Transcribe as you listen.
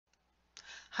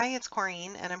Hi, it's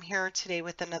Corrine, and I'm here today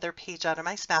with another page out of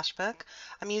my Smash Book.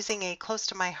 I'm using a Close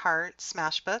to My Heart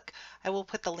Smash Book. I will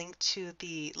put the link to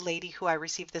the lady who I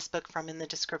received this book from in the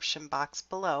description box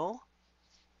below.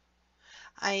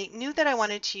 I knew that I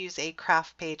wanted to use a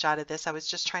craft page out of this. I was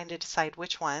just trying to decide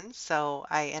which one, so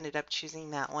I ended up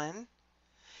choosing that one.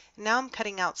 Now I'm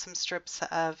cutting out some strips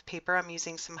of paper. I'm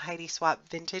using some Heidi Swapp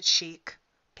Vintage Chic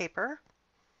paper.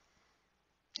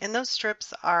 And those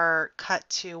strips are cut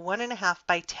to 1.5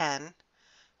 by 10,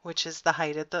 which is the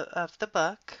height of the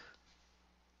book.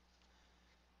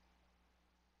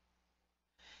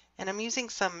 And I'm using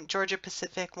some Georgia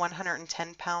Pacific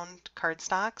 110-pound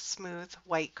cardstock, smooth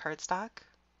white cardstock.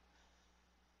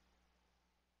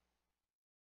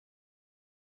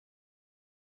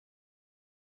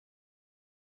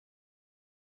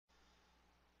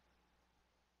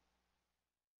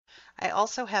 I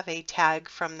also have a tag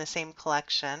from the same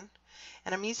collection,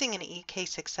 and I'm using an EK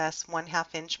Success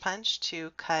 1/2 inch punch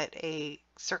to cut a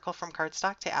circle from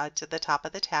cardstock to add to the top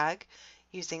of the tag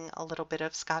using a little bit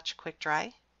of Scotch Quick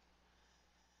Dry.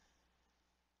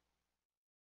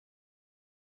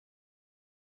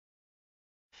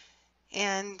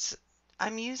 And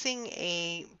I'm using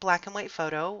a black and white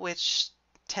photo, which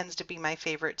tends to be my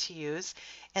favorite to use.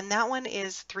 And that one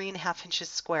is 3.5 inches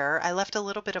square. I left a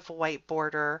little bit of a white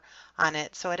border on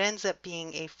it, so it ends up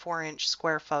being a 4-inch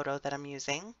square photo that I'm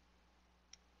using.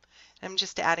 I'm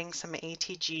just adding some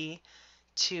ATG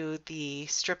to the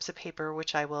strips of paper,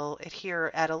 which I will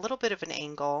adhere at a little bit of an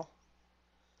angle.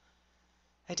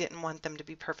 I didn't want them to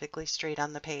be perfectly straight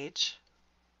on the page.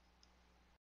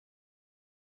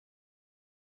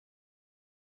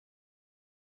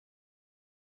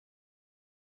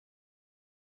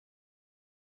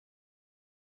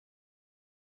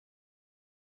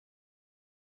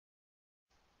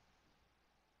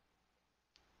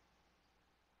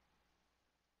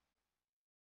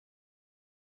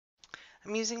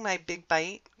 I'm using my big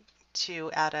bite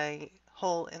to add a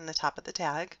hole in the top of the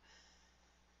tag.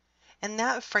 And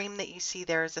that frame that you see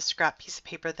there is a scrap piece of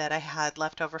paper that I had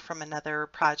left over from another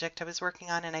project I was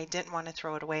working on, and I didn't want to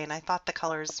throw it away, and I thought the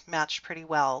colors matched pretty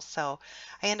well, so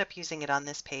I end up using it on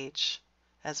this page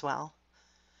as well.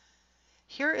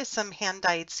 Here is some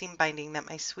hand-dyed seam binding that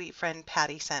my sweet friend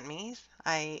Patty sent me.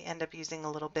 I end up using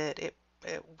a little bit.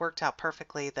 It worked out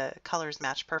perfectly. The colors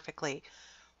match perfectly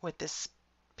with this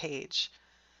page.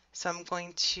 So I'm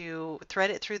going to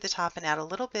thread it through the top and add a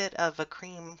little bit of a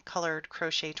cream colored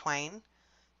crochet twine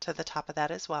to the top of that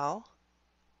as well.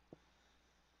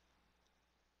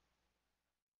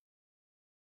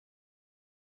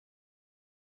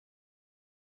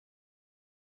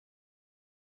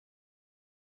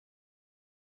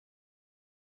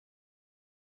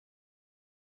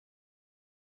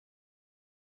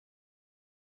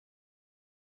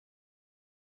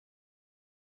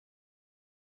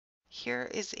 Here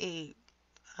is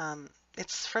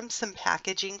it's from some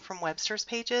packaging from Webster's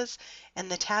Pages, and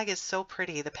the tag is so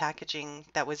pretty, the packaging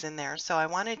that was in there. So I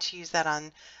wanted to use that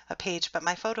on a page, but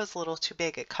my photo's a little too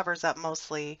big. It covers up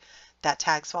mostly that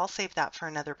tag, so I'll save that for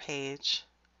another page.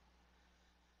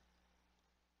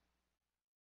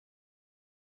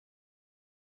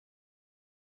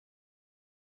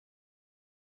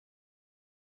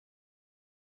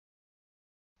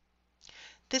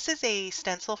 This is a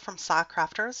stencil from Sock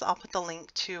Crafters. I'll put the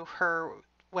link to her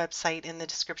website in the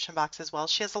description box as well.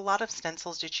 She has a lot of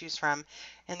stencils to choose from,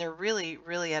 and they're really,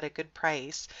 really at a good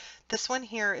price. This one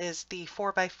here is the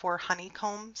 4x4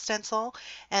 honeycomb stencil,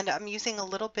 and I'm using a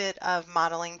little bit of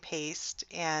modeling paste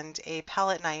and a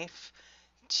palette knife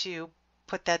to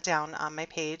put that down on my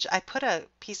page. I put a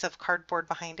piece of cardboard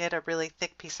behind it, a really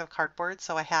thick piece of cardboard,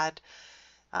 so I had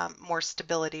more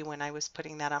stability when I was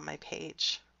putting that on my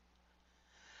page.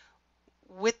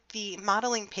 With the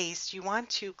modeling paste, you want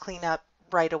to clean up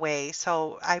right away.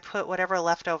 So I put whatever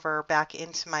leftover back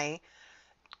into my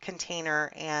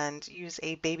container and use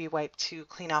a baby wipe to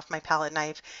clean off my palette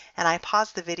knife. And I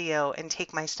pause the video and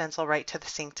take my stencil right to the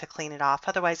sink to clean it off.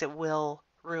 Otherwise, it will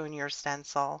ruin your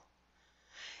stencil.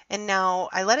 And now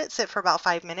I let it sit for about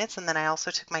 5 minutes, and then I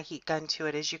also took my heat gun to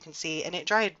it, as you can see, and it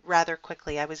dried rather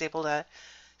quickly. I was able to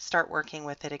start working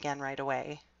with it again right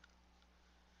away.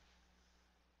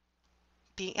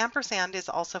 The ampersand is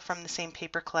also from the same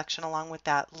paper collection along with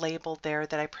that label there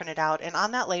that I printed out. And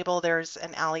on that label, there's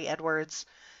an Allie Edwards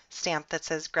stamp that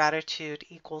says gratitude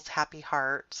equals happy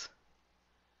heart.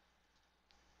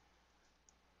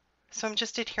 So I'm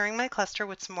just adhering my cluster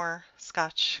with some more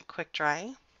Scotch Quick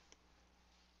Dry.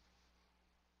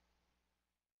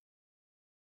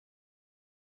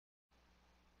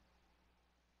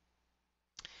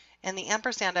 And the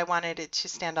ampersand, I wanted it to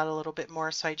stand out a little bit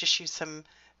more, so I just used some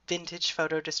vintage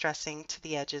photo distressing to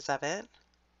the edges of it.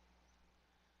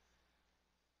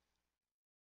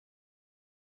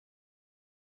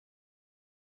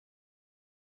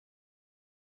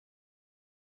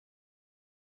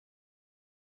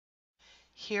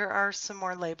 Here are some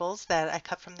more labels that I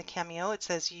cut from the Cameo. It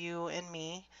says you and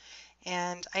me.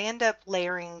 And I end up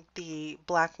layering the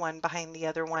black one behind the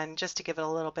other one just to give it a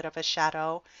little bit of a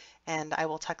shadow. And I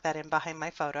will tuck that in behind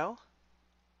my photo.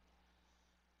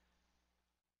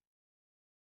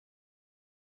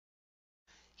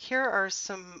 Here are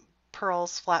some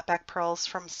pearls, flatback pearls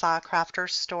from Saw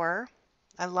Crafter's store.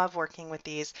 I love working with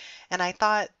these, and I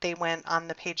thought they went on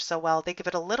the page so well. They give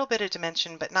it a little bit of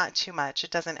dimension, but not too much.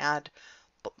 It doesn't add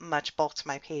much bulk to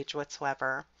my page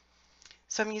whatsoever.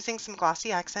 So I'm using some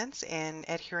glossy accents and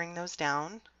adhering those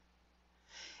down.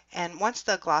 And once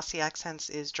the glossy accents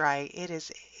is dry,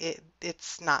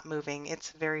 it's not moving.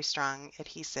 It's very strong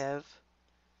adhesive.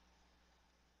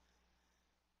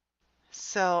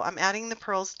 So I'm adding the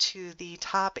pearls to the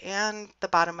top and the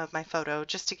bottom of my photo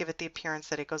just to give it the appearance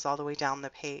that it goes all the way down the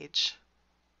page.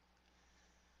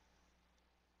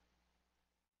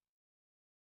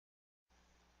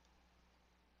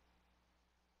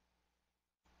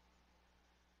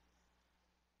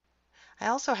 I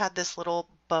also had this little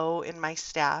bow in my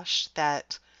stash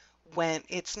that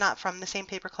it's not from the same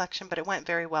paper collection, but it went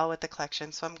very well with the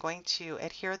collection. So I'm going to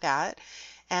adhere that.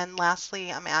 And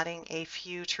lastly, I'm adding a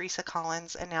few Teresa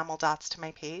Collins enamel dots to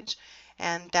my page.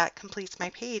 And that completes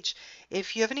my page.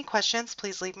 If you have any questions,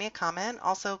 please leave me a comment.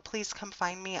 Also, please come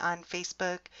find me on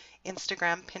Facebook,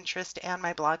 Instagram, Pinterest, and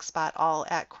my blog spot, all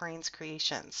at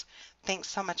Corenescreations. Thanks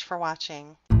so much for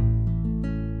watching.